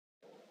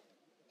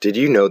Did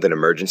you know that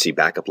emergency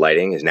backup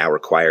lighting is now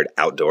required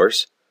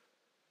outdoors?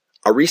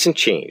 A recent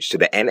change to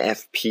the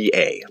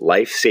NFPA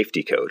Life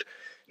Safety Code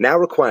now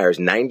requires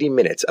 90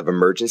 minutes of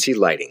emergency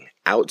lighting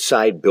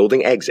outside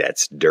building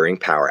exits during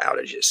power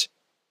outages.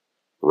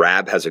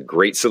 RAB has a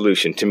great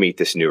solution to meet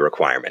this new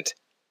requirement.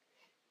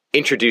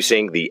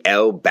 Introducing the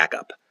L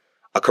Backup,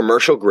 a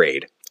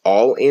commercial-grade,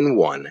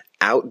 all-in-one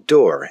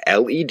outdoor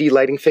LED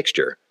lighting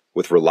fixture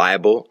with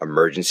reliable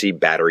emergency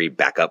battery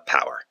backup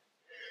power.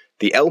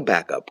 The L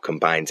Backup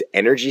combines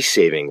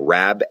energy-saving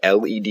RAB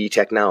LED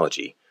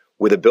technology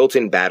with a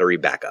built-in battery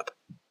backup.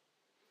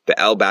 The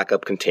L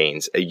Backup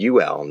contains a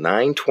UL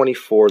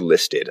 924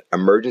 listed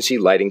emergency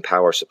lighting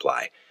power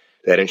supply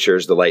that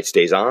ensures the light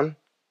stays on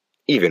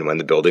even when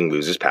the building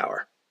loses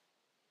power.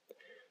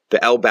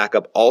 The L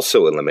Backup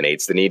also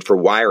eliminates the need for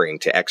wiring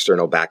to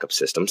external backup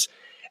systems,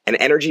 and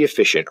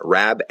energy-efficient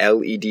RAB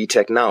LED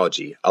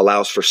technology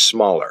allows for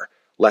smaller,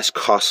 less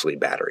costly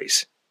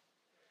batteries.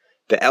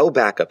 The L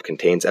Backup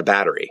contains a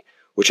battery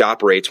which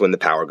operates when the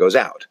power goes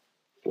out.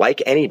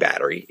 Like any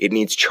battery, it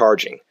needs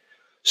charging,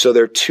 so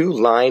there are two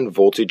line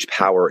voltage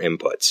power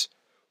inputs,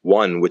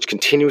 one which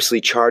continuously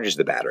charges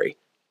the battery,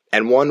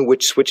 and one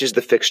which switches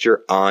the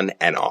fixture on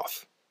and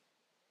off.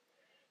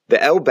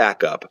 The L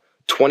Backup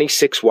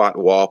 26-watt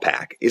wall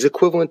pack is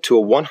equivalent to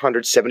a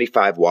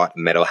 175-watt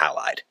metal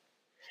halide.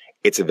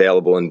 It's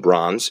available in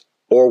bronze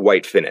or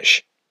white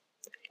finish.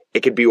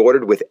 It can be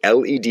ordered with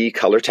LED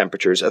color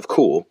temperatures of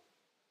cool,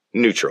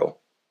 neutral,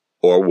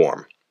 or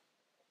warm.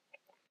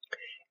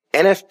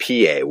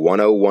 NFPA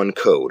 101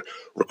 code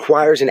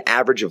requires an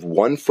average of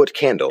 1-foot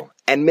candle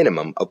and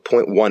minimum of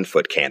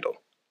 0.1-foot candle.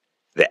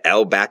 The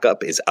L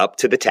Backup is up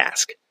to the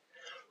task.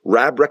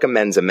 RAB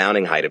recommends a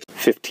mounting height of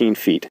 15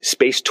 feet,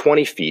 spaced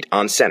 20 feet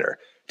on center,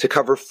 to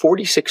cover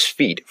 46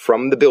 feet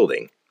from the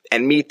building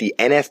and meet the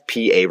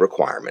NFPA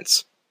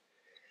requirements.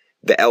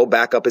 The L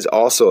Backup is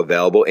also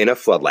available in a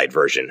floodlight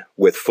version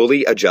with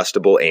fully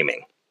adjustable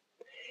aiming.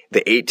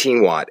 The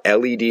 18-watt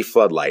LED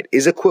floodlight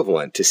is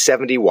equivalent to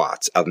 70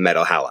 watts of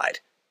metal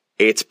halide.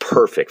 It's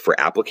perfect for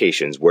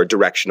applications where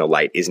directional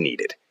light is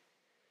needed.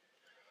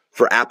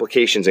 For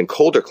applications in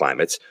colder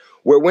climates,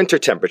 where winter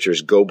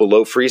temperatures go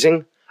below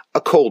freezing, a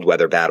cold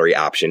weather battery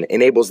option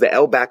enables the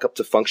L Backup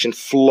to function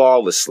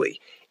flawlessly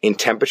in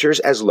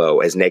temperatures as low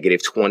as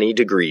 -20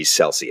 degrees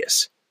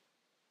Celsius.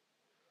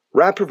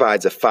 RAB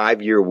provides a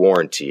 5-year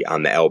warranty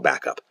on the L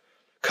Backup,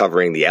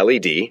 covering the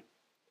LED,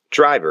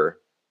 driver,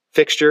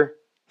 fixture,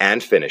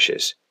 and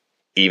finishes,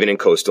 even in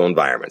coastal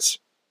environments.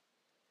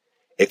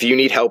 If you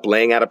need help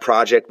laying out a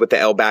project with the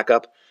L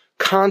Backup,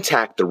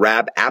 contact the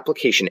RAB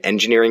application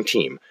engineering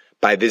team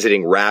by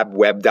visiting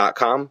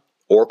rabweb.com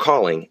or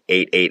calling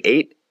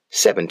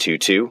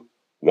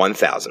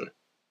 888-722-1000.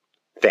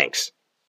 Thanks.